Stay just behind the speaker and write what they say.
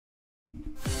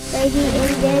Ladies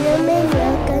and gentlemen,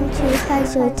 welcome to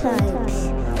Hustle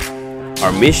Times.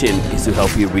 Our mission is to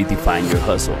help you redefine your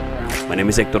hustle. My name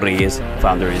is Hector Reyes,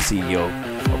 founder and CEO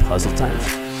of Hustle Times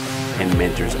and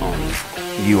Mentors Only.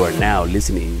 You are now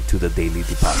listening to the Daily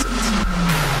Deposits.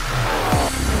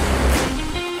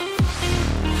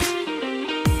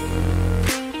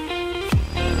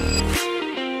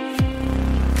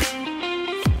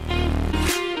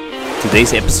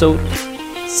 Today's episode,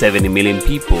 70 million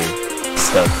people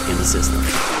stuck in the system.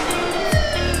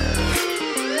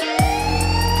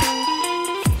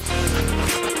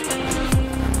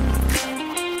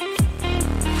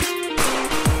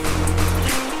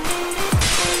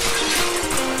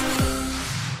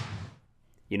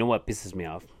 You know what pisses me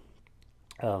off?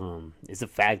 Is the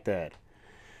fact that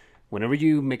whenever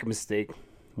you make a mistake,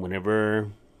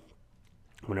 whenever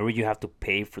you have to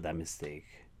pay for that mistake,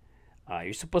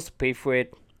 you're supposed to pay for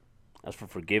it, ask for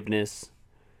forgiveness,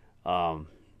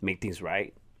 make things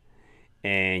right,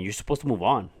 and you're supposed to move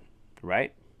on,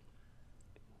 right?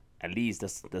 At least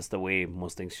that's the way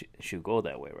most things should go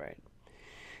that way, right?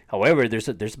 However, there's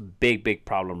a big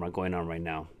problem going on right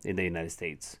now in the United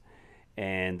States,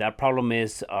 and that problem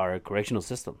is our correctional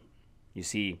system. You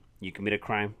see, you commit a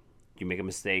crime, you make a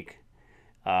mistake,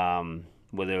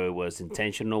 whether it was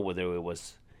intentional, whether it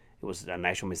was an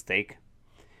actual mistake,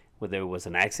 whether it was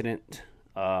an accident,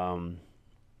 and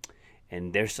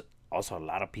there's also a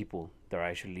lot of people that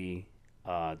actually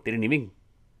didn't even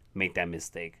make that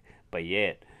mistake, but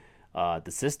yet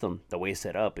the system, the way it's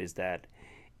set up, is that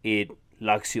it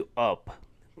locks you up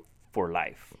for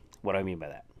life. What do I mean by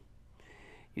that?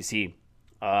 You see,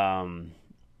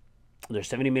 there's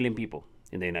 70 million people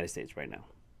in the United States right now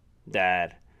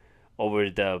that over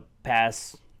the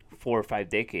past 4 or 5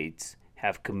 decades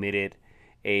have committed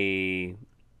a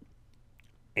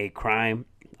crime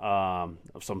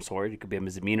of some sort. It could be a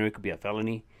misdemeanor, it could be a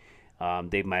felony.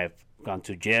 They might have gone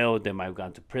to jail, they might have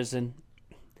gone to prison.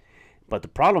 But the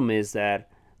problem is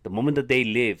that the moment that they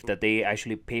live, that they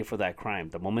actually pay for that crime,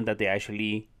 the moment that they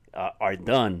actually are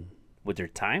done with their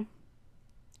time,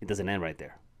 it doesn't end right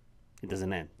there. It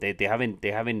doesn't end. They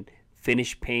haven't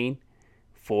finished paying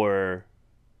for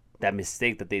that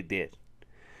mistake that they did.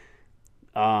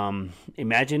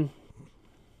 Imagine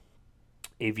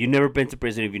if you've never been to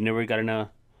prison, if you've never gotten a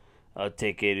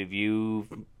ticket, if you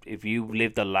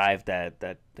lived a life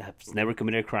that has never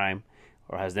committed a crime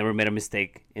or has never made a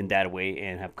mistake in that way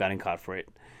and have gotten caught for it,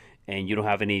 and you don't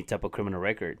have any type of criminal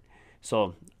record.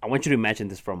 So I want you to imagine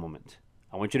this for a moment.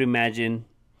 I want you to imagine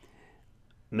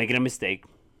making a mistake.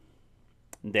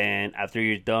 Then after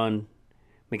you're done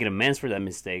making amends for that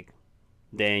mistake,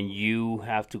 then you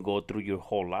have to go through your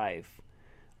whole life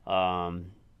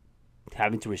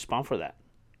having to respond for that.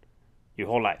 Your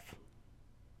whole life.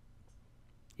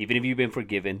 Even if you've been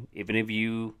forgiven, even if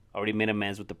you already made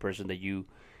amends with the person that you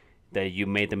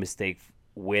made the mistake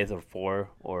with or for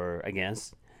or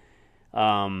against,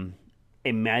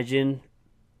 imagine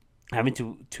having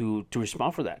to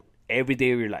respond for that every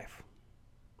day of your life.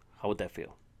 How would that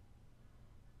feel?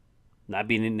 Not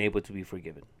being able to be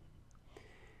forgiven.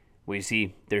 Well, you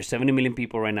see, there's 70 million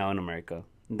people right now in America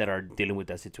that are dealing with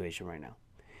that situation right now.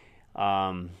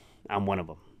 I'm one of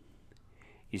them.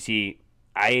 You see,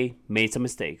 I made some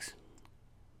mistakes,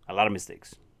 a lot of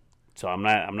mistakes. So I'm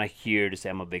not here to say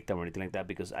I'm a victim or anything like that,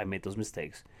 because I made those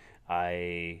mistakes.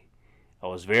 I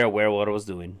was very aware of what I was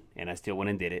doing, and I still went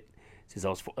and did it. Since I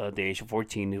was the age of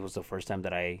 14, it was the first time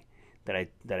that I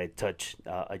touched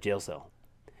a jail cell,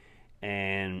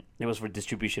 and it was for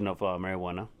distribution of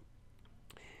marijuana.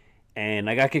 And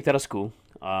I got kicked out of school,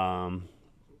 and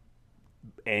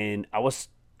I was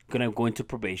gonna go into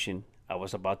probation. I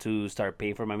was about to start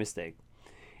paying for my mistake,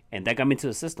 and that got me into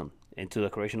the system, into the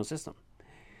correctional system.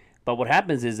 But what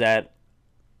happens is that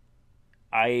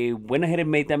I went ahead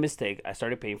and made that mistake. I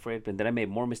started paying for it, but then I made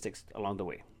more mistakes along the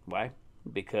way. Why?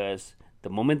 Because the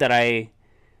moment that I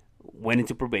went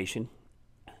into probation,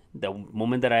 the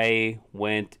moment that I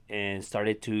went and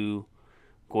started to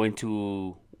go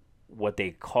into what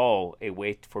they call a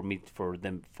way for me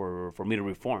to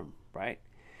reform, right?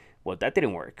 Well, that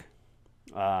didn't work.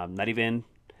 Not even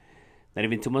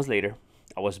 2 months later,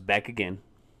 I was back again,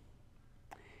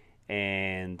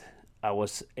 and I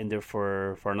was in there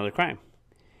for another crime.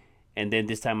 And then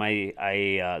this time, I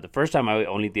the first time I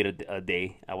only did a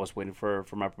day. I was waiting for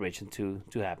my probation to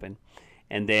happen,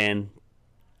 and then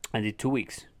I did 2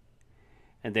 weeks,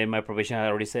 and then my probation had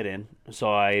already set in,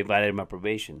 so I violated my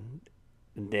probation.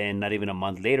 And then not even a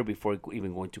month later, before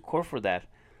even going to court for that,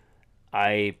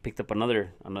 I picked up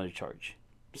another charge.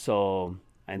 So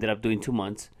I ended up doing 2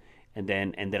 months, and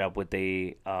then ended up with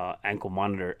a ankle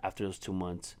monitor after those 2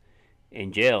 months,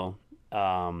 in jail,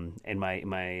 in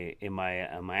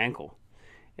my ankle.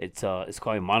 It's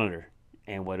called a monitor,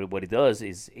 and what it does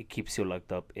is it keeps you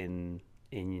locked up in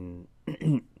in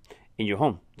your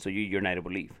home, so you're not able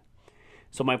to leave.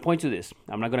 So my point to this,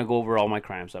 I'm not gonna go over all my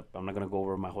crimes. I'm not gonna go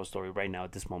over my whole story right now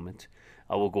at this moment.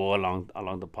 I will go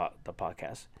along the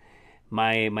podcast.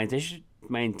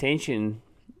 My intention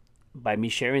by me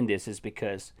sharing this is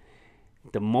because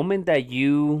the moment that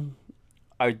you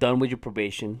are done with your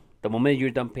probation, the moment you're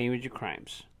done paying with your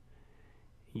crimes,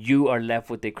 you are left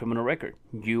with a criminal record.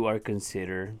 You are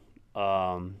considered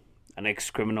an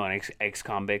ex-criminal, an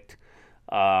ex-convict,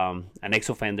 an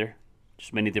ex-offender,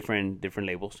 just many different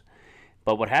labels.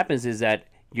 But what happens is that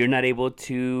you're not able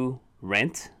to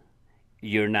rent.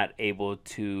 You're not able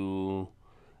to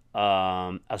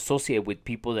associate with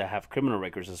people that have criminal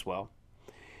records as well.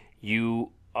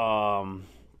 You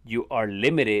you are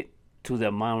limited to the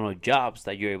amount of jobs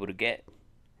that you're able to get.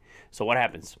 So what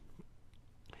happens?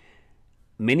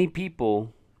 Many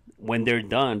people, when they're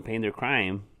done paying their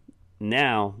crime,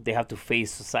 now they have to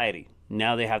face society.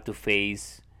 Now they have to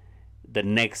face the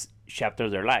next chapter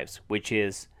of their lives, which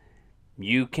is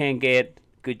you can't get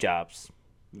good jobs.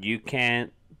 You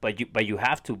can't, but you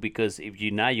have to, because if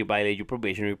you not, you violate your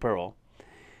probation or your parole.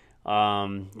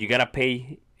 You gotta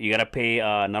pay. You gotta pay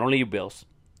not only your bills,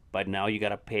 but now you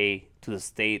gotta pay to the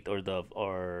state or the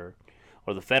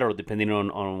federal, depending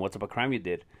on what type of crime you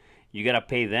did. You gotta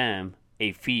pay them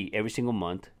a fee every single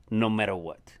month, no matter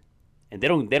what. And they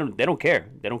don't care.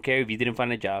 They don't care if you didn't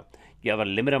find a job. You have a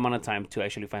limited amount of time to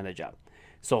actually find a job.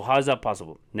 So how is that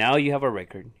possible? Now you have a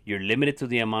record. You're limited to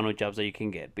the amount of jobs that you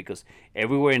can get, because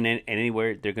everywhere and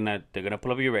anywhere they're gonna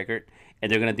pull up your record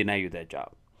and they're gonna deny you that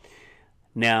job.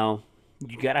 Now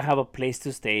you gotta have a place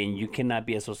to stay, and you cannot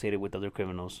be associated with other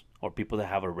criminals or people that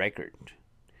have a record.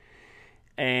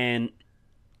 And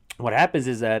what happens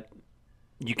is that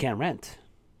you can't rent.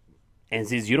 And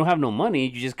since you don't have no money,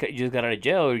 you just got out of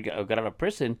jail or got out of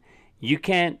prison, you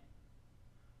can't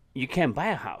you can't buy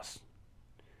a house.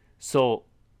 So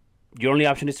your only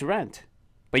option is to rent.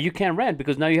 But you can't rent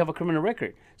because now you have a criminal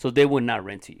record. So they will not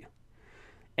rent to you.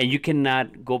 And you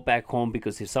cannot go back home,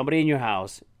 because if somebody in your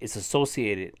house is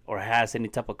associated or has any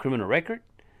type of criminal record,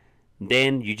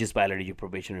 then you just violated your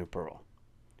probation or parole.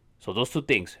 So those two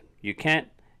things, you can't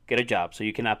get a job, so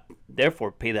you cannot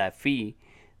therefore pay that fee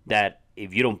that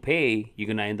if you don't pay, you're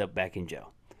gonna end up back in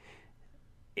jail.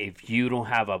 If you don't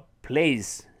have a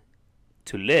place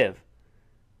to live,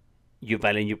 you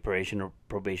violate your probation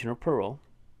or parole,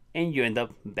 and you end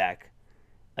up back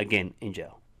again in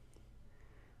jail.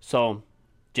 So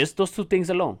just those two things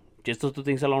alone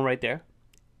right there,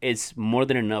 it's more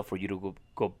than enough for you to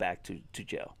go back to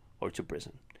jail or to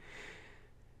prison.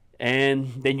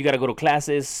 And then you gotta go to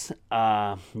classes.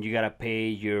 You gotta pay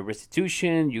your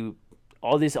restitution.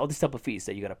 All these type of fees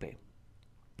that you gotta pay.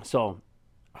 So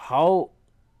how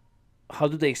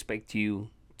do they expect you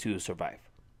to survive?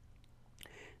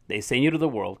 They send you to the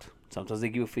world. Sometimes they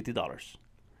give you $50,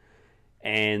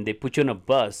 and they put you on a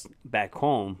bus back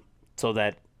home so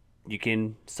that you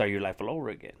can start your life all over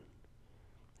again.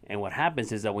 And what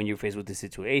happens is that when you're faced with this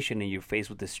situation and you're faced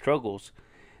with the struggles,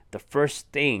 the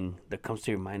first thing that comes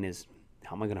to your mind is,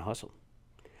 how am I gonna hustle?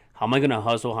 How am I gonna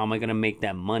hustle? How am I gonna make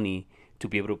that money to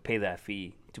be able to pay that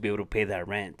fee, to be able to pay that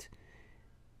rent,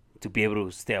 to be able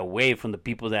to stay away from the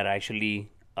people that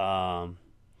actually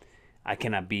I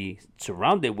cannot be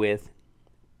surrounded with,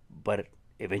 but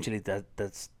eventually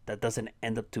that doesn't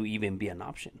end up to even be an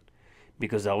option,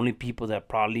 because the only people that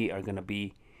probably are gonna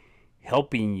be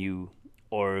helping you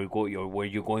or where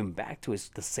you're going back to is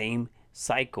the same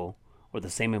cycle or the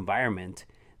same environment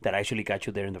that actually got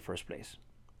you there in the first place.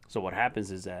 So what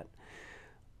happens is that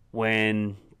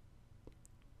when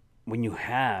you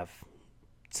have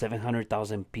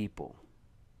 700,000 people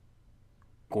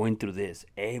going through this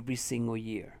every single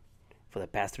year for the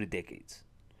past 3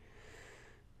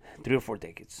 or 4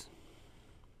 decades.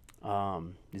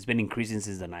 It's been increasing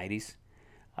since the 90s.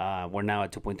 We're now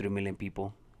at 2.3 million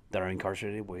people that are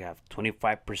incarcerated. We have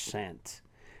 25%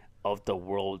 of the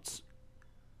world's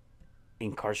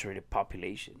incarcerated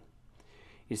population.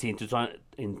 You see, in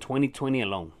 2020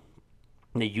 alone,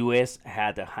 the U.S.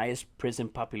 had the highest prison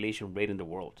population rate in the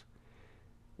world,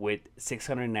 with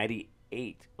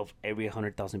 698 of every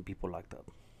 100,000 people locked up.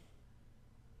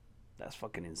 That's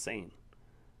fucking insane.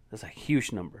 That's a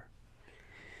huge number.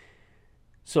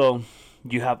 So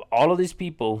you have all of these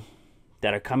people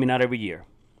that are coming out every year.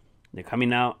 They're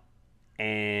coming out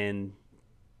and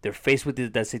they're faced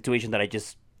with that situation that I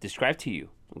just described to you,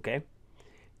 okay?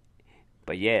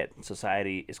 But yet,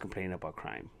 society is complaining about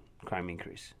crime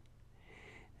increase.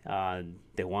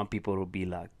 They want people to be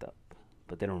locked up.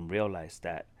 but they don't realize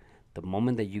that the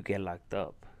moment that you get locked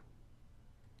up,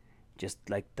 just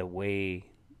like the way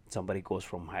somebody goes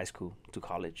from high school to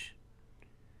college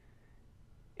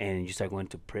and you start going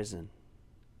to prison,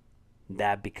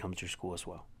 that becomes your school as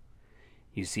well.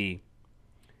 You see,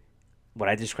 what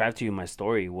I described to you in my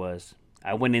story was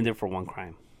I went in there for one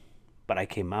crime, but I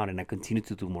came out and I continued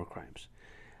to do more crimes.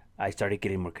 I started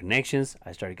getting more connections.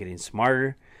 I started getting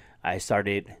smarter. I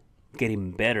started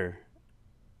getting better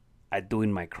at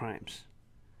doing my crimes.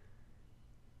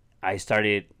 I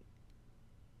started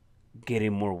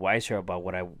getting more wiser about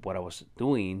what I was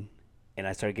doing, and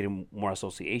I started getting more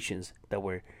associations that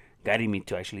were guiding me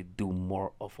to actually do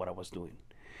more of what I was doing.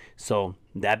 So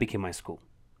that became my school.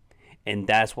 And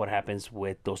that's what happens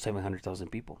with those 700,000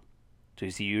 people. So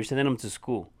you see, you're sending them to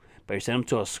school, but you're sending them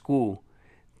to a school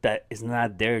that is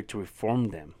not there to reform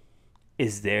them.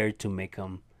 It's there to make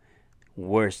them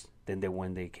worse than they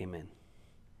when they came in.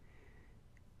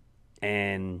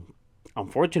 And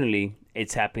unfortunately,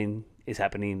 it's happening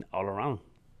all around.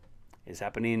 It's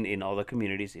happening in all the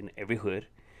communities, in every hood,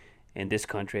 in this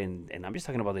country, and I'm just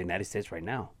talking about the United States right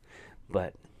now.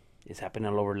 But it's happening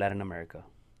all over Latin America.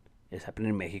 It's happening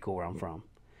in Mexico, where I'm from.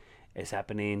 It's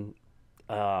happening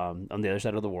on the other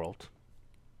side of the world.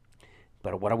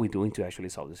 But what are we doing to actually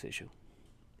solve this issue?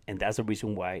 And that's the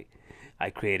reason why I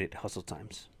created Hustle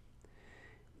Times.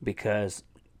 Because,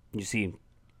 you see,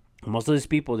 most of these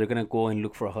people, they're going to go and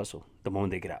look for a hustle the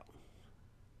moment they get out.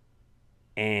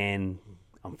 And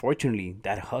unfortunately,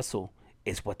 that hustle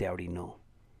is what they already know.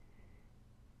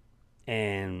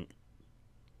 And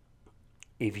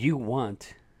if you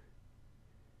want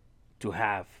to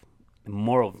have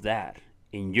more of that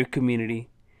in your community,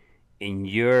 in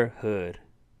your hood,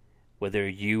 whether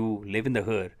you live in the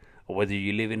hood or whether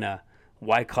you live in a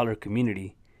white collar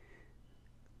community,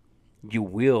 you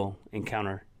will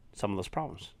encounter some of those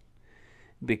problems.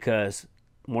 Because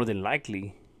more than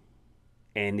likely,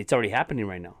 and it's already happening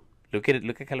right now. Look at it.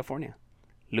 Look at California.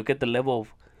 Look at the level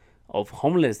of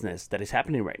homelessness that is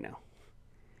happening right now,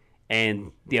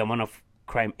 and the amount of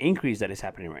crime increase that is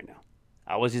happening right now.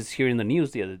 I was just hearing the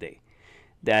news the other day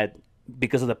that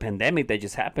because of the pandemic that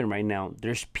just happened right now,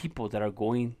 there's people that are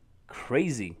going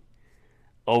crazy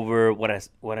over what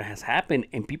has happened,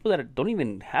 and people that don't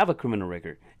even have a criminal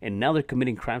record, and now they're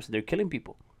committing crimes and they're killing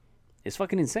people. It's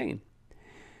fucking insane.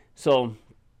 So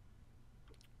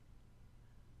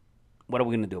what are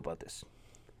we going to do about this?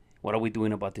 What are we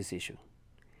doing about this issue?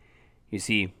 You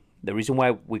see, the reason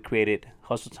why we created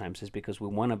Hustle Times is because we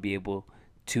want to be able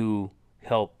to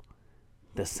help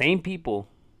the same people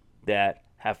that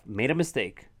have made a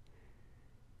mistake,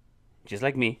 just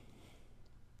like me,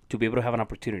 to be able to have an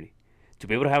opportunity. To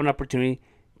be able to have an opportunity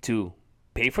to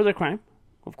pay for their crime,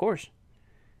 of course.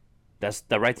 That's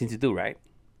the right thing to do, right?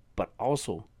 But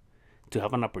also to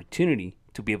have an opportunity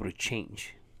to be able to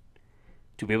change.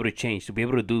 To be able to change, to be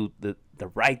able to do the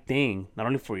right thing, not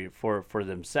only for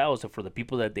themselves or for the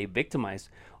people that they victimized,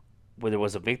 whether it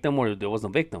was a victim or there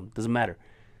wasn't a victim, doesn't matter.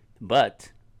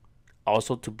 But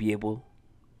also to be able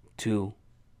to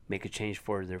make a change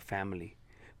for their family,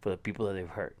 for the people that they've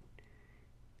hurt,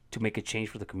 to make a change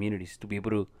for the communities, to be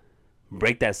able to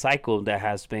break that cycle that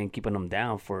has been keeping them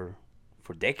down for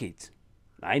decades.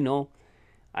 I know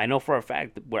for a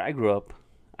fact that where I grew up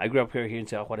here in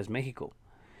Ciudad Juarez, Mexico.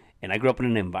 And I grew up in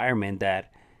an environment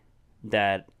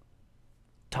that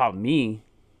taught me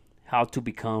how to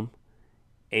become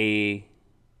a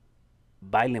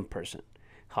violent person,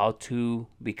 how to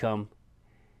become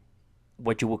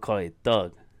what you would call a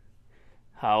thug,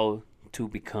 how to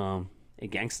become a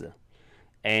gangster.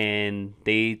 And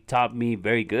they taught me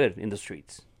very good in the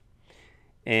streets.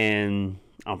 And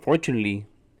unfortunately,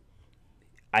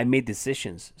 I made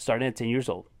decisions starting at 10 years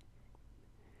old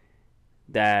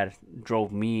that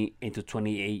drove me into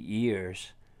 28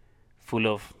 years full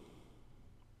of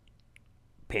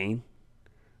pain,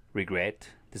 regret,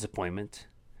 disappointment,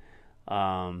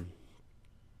 a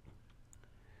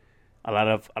lot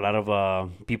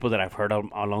of people that I've hurt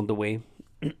along the way,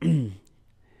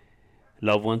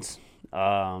 loved ones,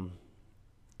 and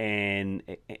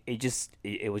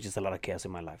it was just a lot of chaos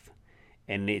in my life,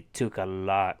 and it took a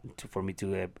lot for me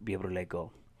to be able to let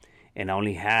go. And I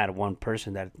only had one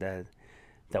person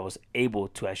that was able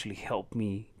to actually help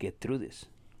me get through this,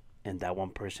 and that one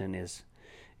person is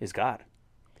God.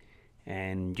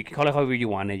 And you can call it however you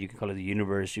want it. You can call it the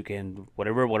universe. You can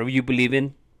whatever you believe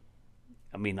in.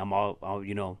 I mean, I'm all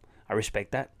I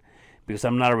respect that because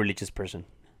I'm not a religious person.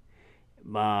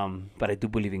 But I do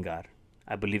believe in God.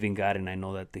 I believe in God, and I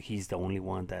know that He's the only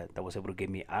one that was able to get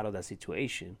me out of that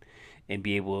situation and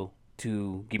be able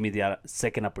to give me the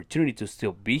second opportunity to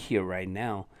still be here right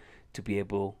now, to be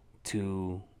able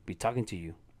to be talking to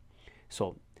you.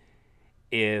 So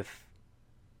if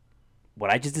what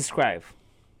I just described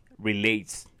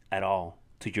relates at all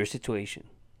to your situation,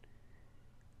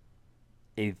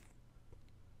 if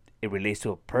it relates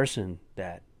to a person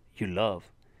that you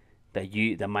love,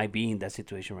 that might be in that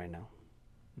situation right now,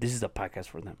 this is the podcast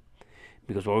for them.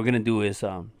 Because what we're gonna do is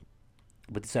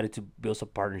we decided to build some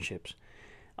partnerships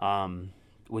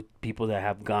with people that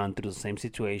have gone through the same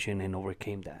situation and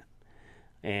overcame that,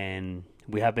 and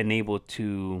we have been able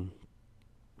to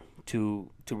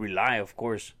rely, of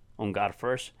course, on God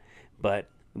first, but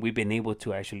we've been able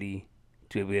to actually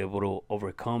to be able to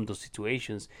overcome those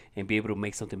situations and be able to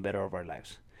make something better of our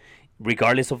lives,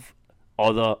 regardless of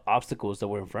all the obstacles that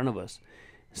were in front of us.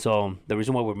 So the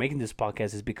reason why we're making this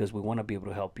podcast is because we want to be able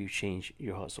to help you change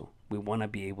your hustle. We want to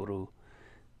be able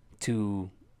to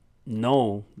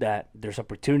know that there's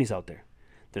opportunities out there.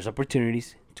 There's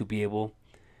opportunities to be able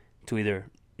to either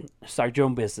start your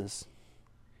own business,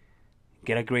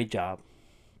 get a great job.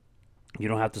 You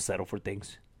don't have to settle for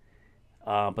things,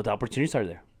 but the opportunities are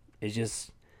there. It's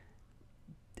just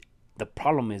the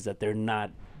problem is that they're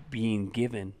not being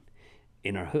given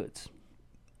in our hoods.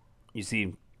 You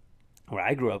see, where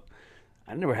I grew up,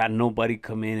 I never had nobody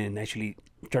come in and actually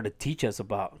try to teach us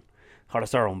about how to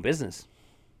start our own business,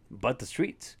 but the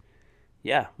streets.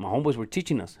 Yeah, my homeboys were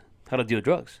teaching us how to deal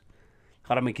drugs,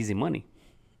 how to make easy money,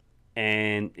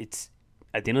 and it's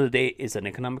at the end of the day, it's an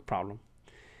economic problem.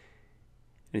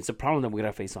 And it's a problem that we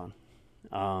gotta face on.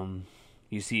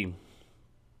 You see,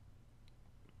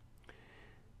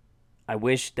 I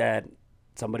wish that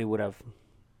somebody would have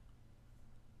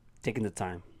taken the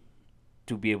time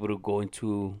to be able to go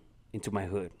into my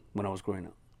hood when I was growing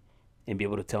up and be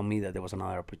able to tell me that there was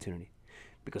another opportunity,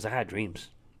 because I had dreams.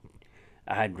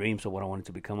 I had dreams of what I wanted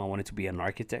to become. I wanted to be an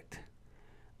architect.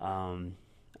 I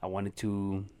wanted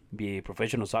to be a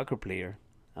professional soccer player.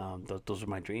 Those were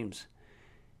my dreams.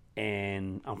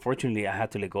 And unfortunately, I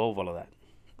had to let go of all of that.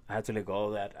 I had to let go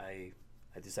of that. I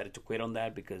decided to quit on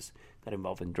that because that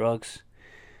involved in drugs.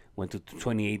 Went to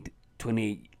 28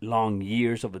 long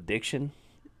years of addiction.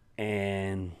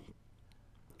 And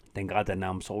thank God that now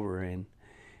I'm sober and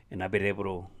I've been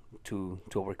able to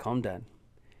overcome that.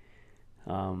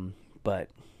 But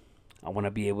I want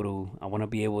to be able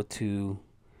to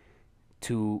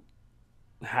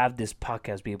have this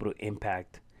podcast be able to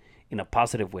impact in a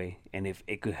positive way, and if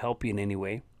it could help you in any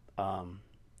way,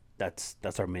 that's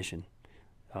our mission.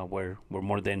 We're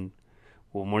more than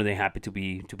happy to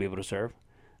be able to serve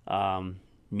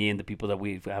me and the people that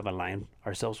we have aligned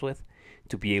ourselves with,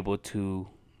 to be able to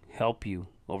help you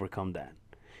overcome that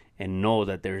and know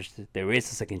that there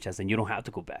is a second chance, and you don't have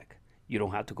to go back. You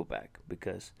don't have to go back,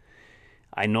 because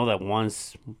I know that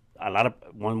once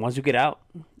you get out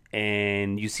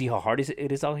and you see how hard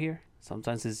it is out here,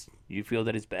 sometimes you feel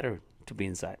that it's better to be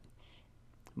inside.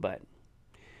 But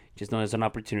just know it's an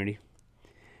opportunity.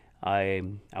 I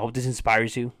hope this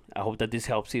inspires you. I hope that this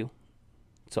helps you.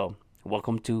 So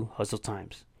welcome to Hustle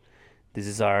Times. This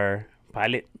is our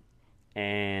pilot,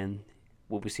 and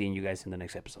we'll be seeing you guys in the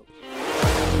next episode.